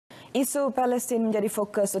Isu Palestin menjadi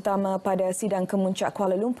fokus utama pada sidang kemuncak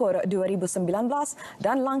Kuala Lumpur 2019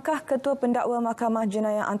 dan langkah Ketua Pendakwa Mahkamah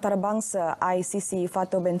Jenayah Antarabangsa ICC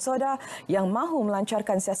Fatou Bensouda yang mahu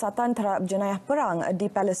melancarkan siasatan terhadap jenayah perang di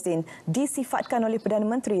Palestin disifatkan oleh Perdana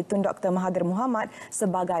Menteri Tun Dr. Mahathir Mohamad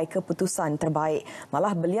sebagai keputusan terbaik.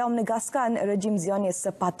 Malah beliau menegaskan rejim Zionis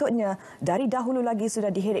sepatutnya dari dahulu lagi sudah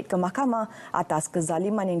diheret ke mahkamah atas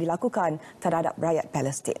kezaliman yang dilakukan terhadap rakyat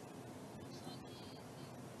Palestin.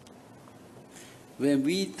 When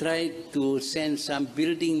we tried to send some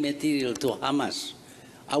building material to Hamas,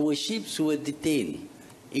 our ships were detained,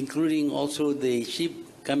 including also the ship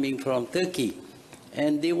coming from Turkey,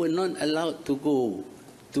 and they were not allowed to go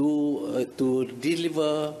to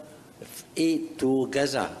deliver aid to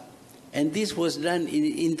Gaza. And this was done in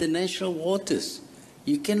international waters.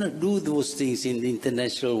 You cannot do those things in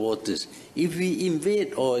international waters. If we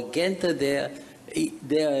invade or enter their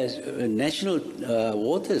national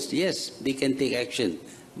waters, yes, they can take action.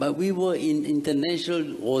 But we were in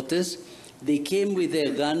international waters. They came with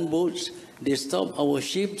their gunboats. They stopped our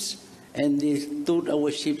ships and they towed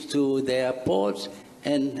our ships to their ports.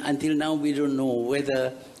 And until now, we don't know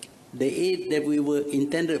whether the aid that we were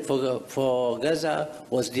intended for Gaza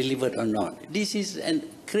was delivered or not. This is a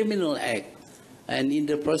criminal act. And in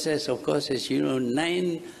the process, of course, as you know,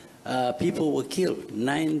 9 people were killed.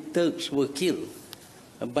 9 Turks were killed.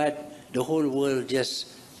 But the whole world just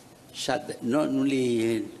shut, not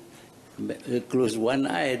only closed one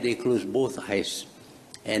eye, they closed both eyes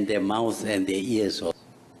and their mouth and their ears.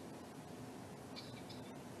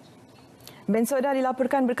 Bensouda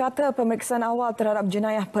dilaporkan berkata pemeriksaan awal terhadap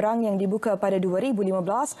jenayah perang yang dibuka pada 2015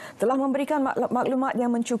 telah memberikan maklumat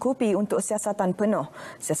yang mencukupi untuk siasatan penuh.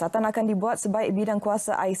 Siasatan akan dibuat sebaik bidang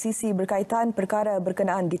kuasa ICC berkaitan perkara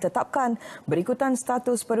berkenaan ditetapkan berikutan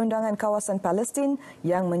status perundangan kawasan Palestin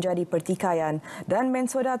yang menjadi pertikaian dan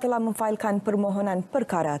Bensouda telah memfailkan permohonan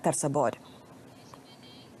perkara tersebut.